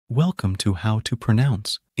Welcome to How to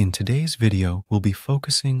Pronounce. In today's video, we'll be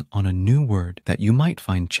focusing on a new word that you might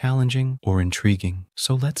find challenging or intriguing.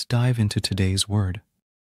 So let's dive into today's word.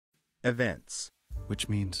 Events. Which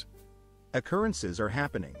means Occurrences are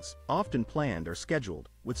happenings, often planned or scheduled,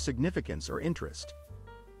 with significance or interest.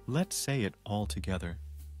 let's say it all together.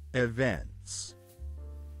 Events.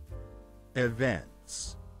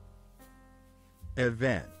 Events.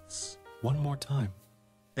 Events. One more time.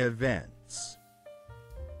 Events.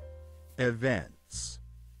 Events.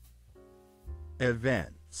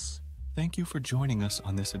 Events. Thank you for joining us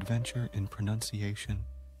on this adventure in pronunciation.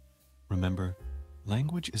 Remember,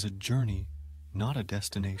 language is a journey, not a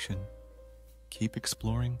destination. Keep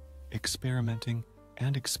exploring, experimenting,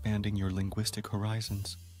 and expanding your linguistic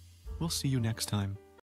horizons. We'll see you next time.